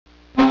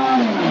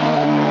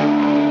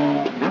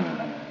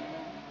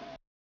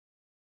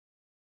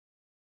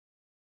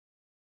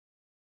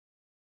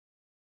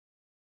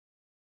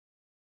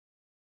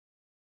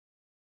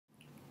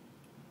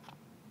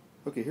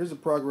Okay, here's the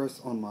progress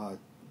on my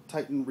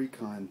Titan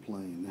Recon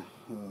plane.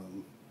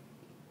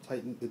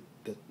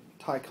 The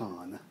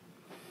Tycon.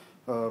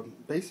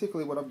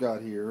 Basically what I've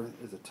got here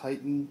is a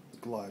Titan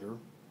glider.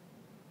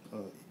 I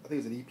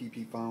think it's an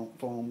EPP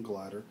foam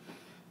glider.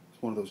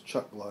 It's one of those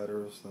chuck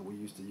gliders that we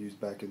used to use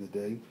back in the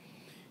day.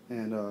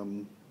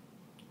 And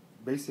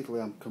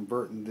basically I'm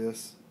converting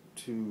this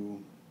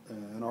to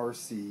an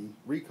RC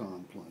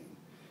Recon plane.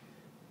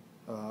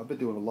 I've been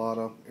doing a lot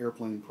of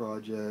airplane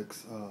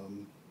projects,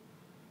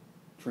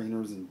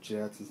 trainers and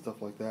jets and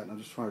stuff like that, and I'm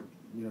just trying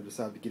to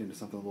decide to get into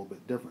something a little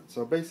bit different.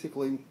 So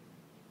basically,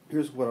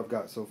 here's what I've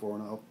got so far,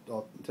 and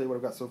I'll tell you what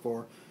I've got so far,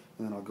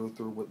 and then I'll go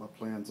through what my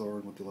plans are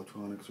and what the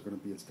electronics are going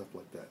to be and stuff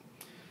like that.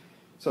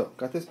 So,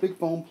 got this big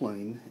foam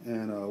plane,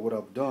 and what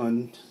I've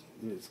done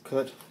is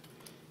cut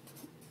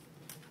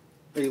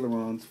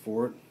ailerons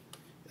for it,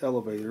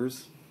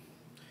 elevators.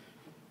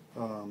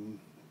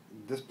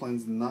 This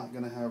plane's not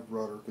going to have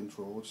rudder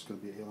control. It's going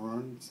to be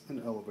ailerons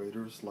and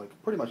elevators,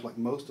 pretty much like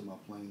most of my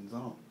planes. I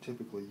don't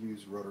typically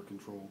use rudder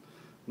control.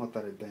 I'm not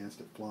that advanced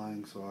at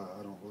flying, so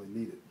I don't really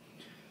need it.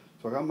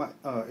 So I got my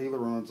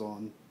ailerons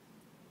on,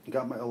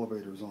 got my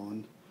elevators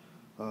on.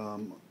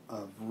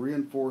 I've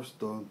reinforced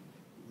the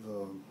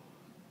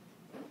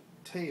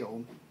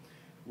tail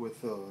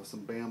with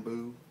some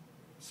bamboo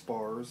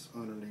spars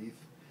underneath.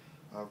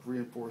 I've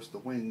reinforced the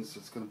wings.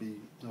 It's going to be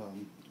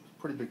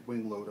pretty big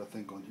wing load, I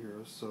think, on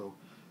here, so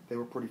they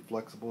were pretty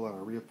flexible, and I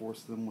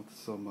reinforced them with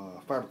some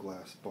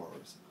fiberglass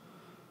spars.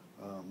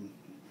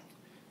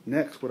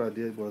 Next, what I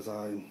did was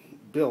I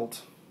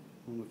built,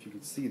 I don't know if you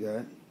can see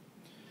that,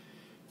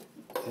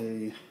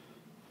 a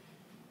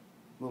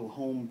little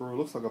homebrew,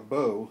 looks like a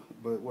bow,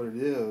 but what it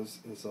is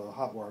a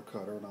hot wire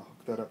cutter, and I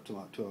hooked that up to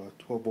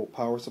a 12-volt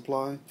power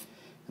supply,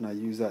 and I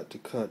use that to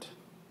cut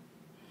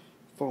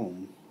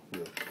foam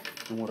with.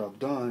 And what I've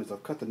done is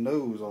I've cut the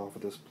nose off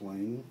of this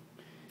plane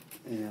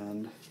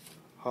and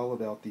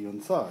hollowed out the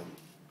inside,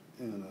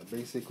 and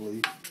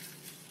basically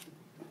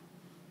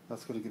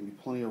that's going to give me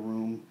plenty of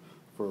room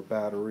for a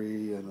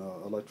battery and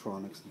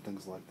electronics and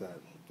things like that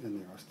in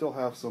there. I still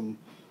have some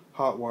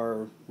hot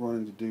wire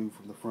running to do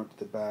from the front to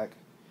the back.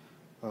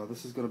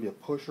 This is going to be a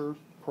pusher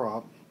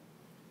prop.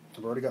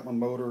 I've already got my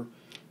motor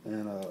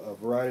and a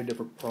variety of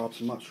different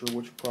props. I'm not sure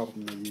which prop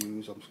I'm going to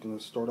use. I'm just going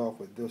to start off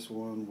with this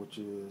one, which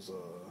is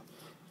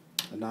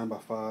a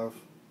 9x5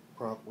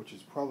 prop, which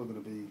is probably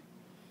going to be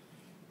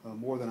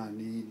more than I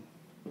need,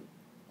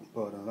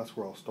 but that's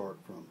where I'll start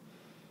from.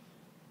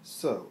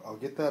 So I'll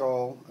get that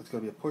all. It's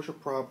going to be a pusher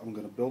prop. I'm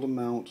going to build a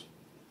mount,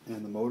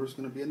 and the motor's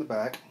going to be in the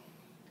back.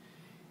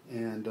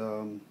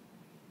 And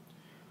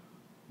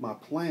my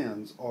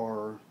plans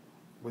are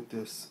with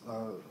this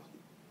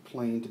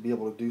plane to be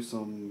able to do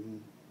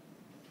some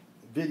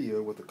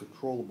video with a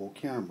controllable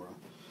camera.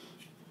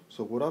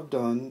 So what I've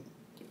done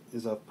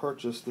is I've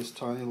purchased this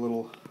tiny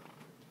little,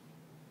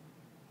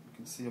 you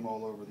can see them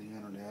all over the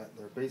internet,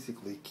 they're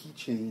basically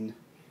keychain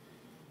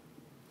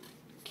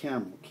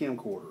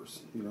camcorders,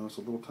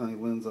 so little tiny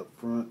lens up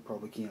front,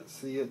 probably can't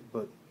see it,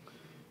 but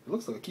it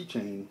looks like a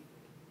keychain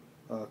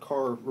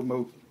car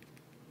remote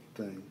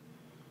thing,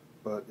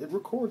 but it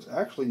records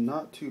actually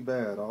not too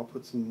bad. I'll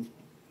put some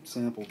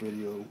sample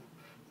video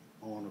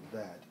on of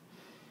that.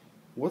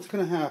 What's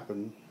going to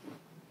happen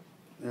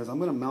is I'm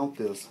going to mount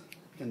this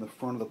in the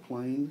front of the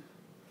plane,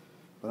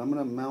 but I'm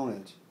going to mount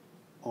it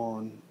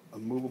on a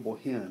movable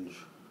hinge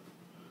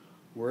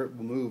where it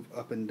will move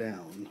up and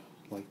down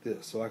like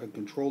this, so I can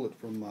control it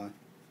from my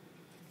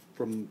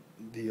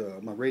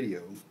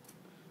radio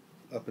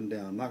up and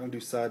down. I'm not going to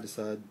do side to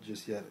side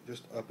just yet,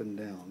 just up and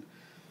down.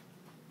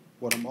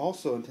 What I'm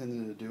also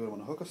intending to do, I'm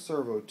going to hook a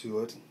servo to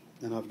it,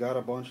 and I've got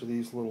a bunch of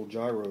these little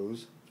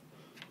gyros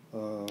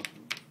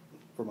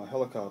for my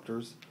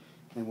helicopters,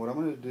 and what I'm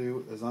going to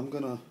do is I'm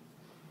going to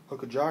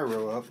hook a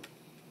gyro up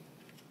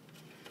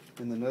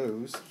in the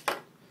nose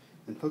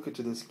and hook it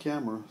to this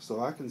camera so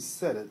I can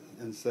set it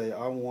and say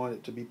I want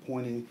it to be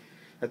pointing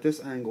at this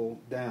angle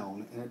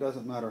down, and it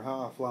doesn't matter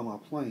how I fly my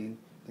plane,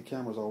 the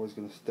camera's always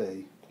going to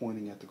stay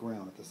pointing at the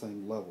ground at the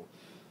same level.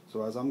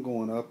 So as I'm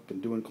going up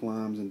and doing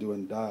climbs and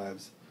doing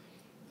dives,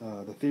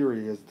 the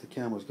theory is that the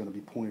camera's going to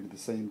be pointed the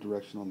same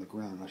direction on the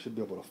ground. I should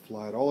be able to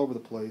fly it all over the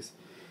place,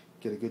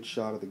 get a good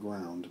shot of the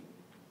ground.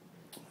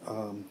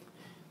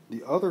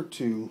 The other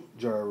two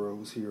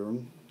gyros here,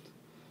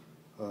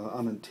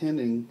 I'm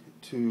intending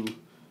to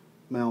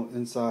mount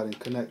inside and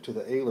connect to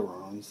the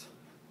ailerons,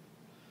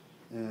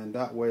 and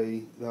that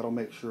way that'll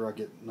make sure I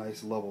get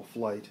nice level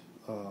flight.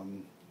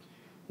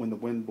 When the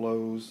wind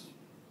blows,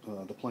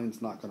 the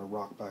plane's not going to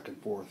rock back and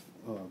forth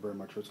very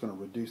much, or it's going to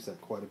reduce that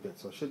quite a bit.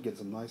 So I should get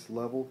some nice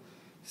level,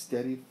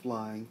 steady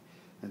flying,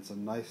 and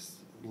some nice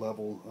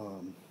level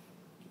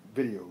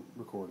video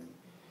recording.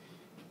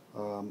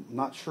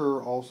 Not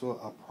sure also,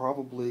 I'll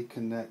probably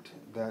connect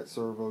that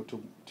servo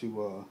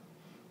to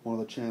one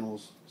of the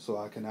channels so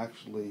I can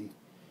actually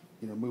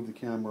move the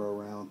camera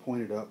around,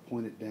 point it up,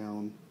 point it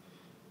down,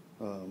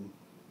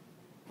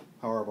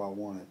 however I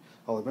want it.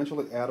 I'll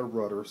eventually add a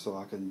rudder so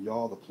I can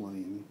yaw the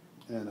plane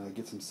and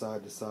get some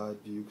side-to-side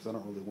view, because I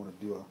don't really want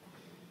to do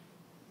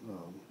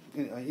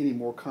any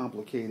more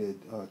complicated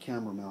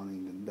camera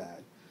mounting than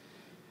that.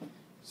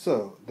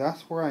 So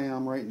that's where I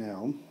am right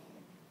now.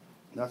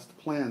 That's the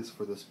plans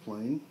for this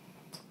plane.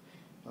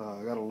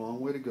 I got a long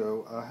way to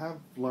go. I have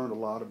learned a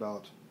lot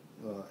about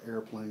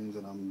airplanes,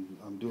 and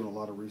I'm doing a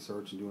lot of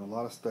research and doing a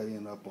lot of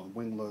studying up on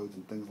wing loads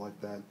and things like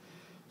that,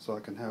 so I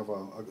can have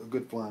a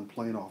good flying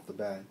plane off the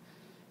bat.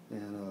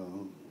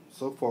 And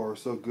so far,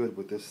 so good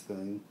with this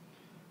thing.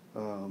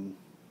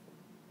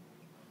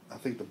 I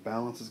think the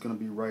balance is going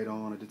to be right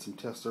on. I did some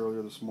tests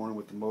earlier this morning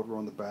with the motor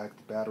on the back,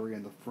 the battery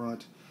in the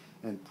front,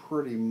 and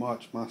pretty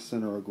much my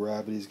center of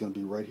gravity is going to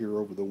be right here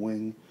over the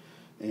wing,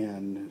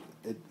 and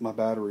my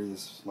battery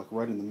is like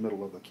right in the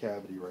middle of the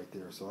cavity right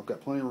there. So I've got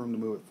plenty of room to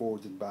move it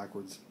forwards and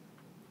backwards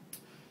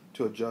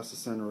to adjust the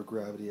center of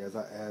gravity as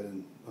I add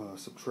and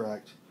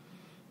subtract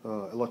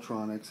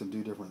electronics and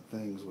do different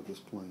things with this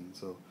plane.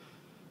 So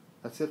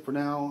that's it for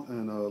now,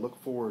 and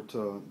look forward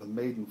to the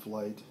maiden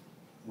flight,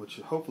 which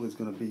hopefully is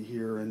going to be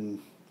here in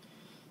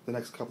the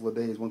next couple of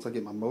days. Once I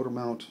get my motor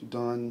mount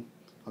done,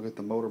 I'll get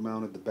the motor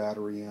mounted, the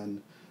battery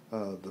in,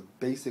 the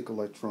basic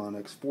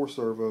electronics, 4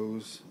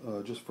 servos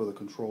just for the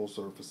control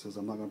surfaces.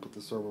 I'm not going to put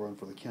the servo in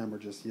for the camera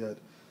just yet.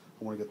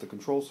 I want to get the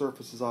control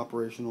surfaces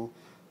operational,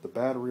 the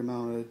battery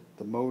mounted,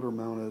 the motor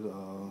mounted,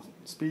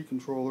 speed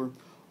controller,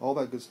 all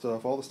that good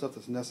stuff, all the stuff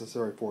that's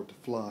necessary for it to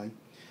fly.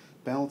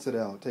 Balance it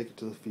out, take it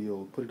to the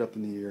field, put it up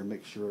in the air,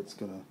 make sure it's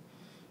going to,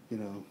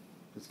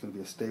 it's going to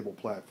be a stable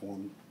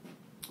platform.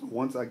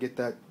 Once I get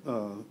that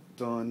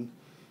done,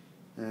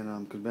 and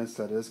I'm convinced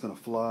that it's going to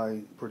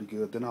fly pretty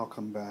good, then I'll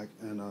come back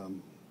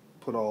and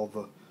put all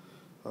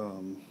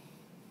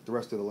the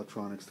rest of the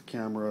electronics, the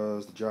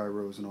cameras, the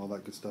gyros, and all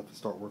that good stuff, and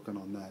start working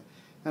on that.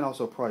 And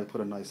also probably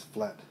put a nice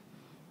flat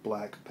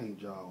black paint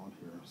job on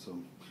here. So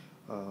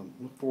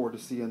look forward to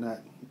seeing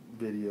that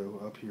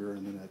video up here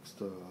in the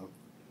next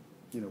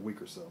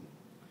week or so.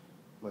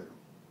 Later.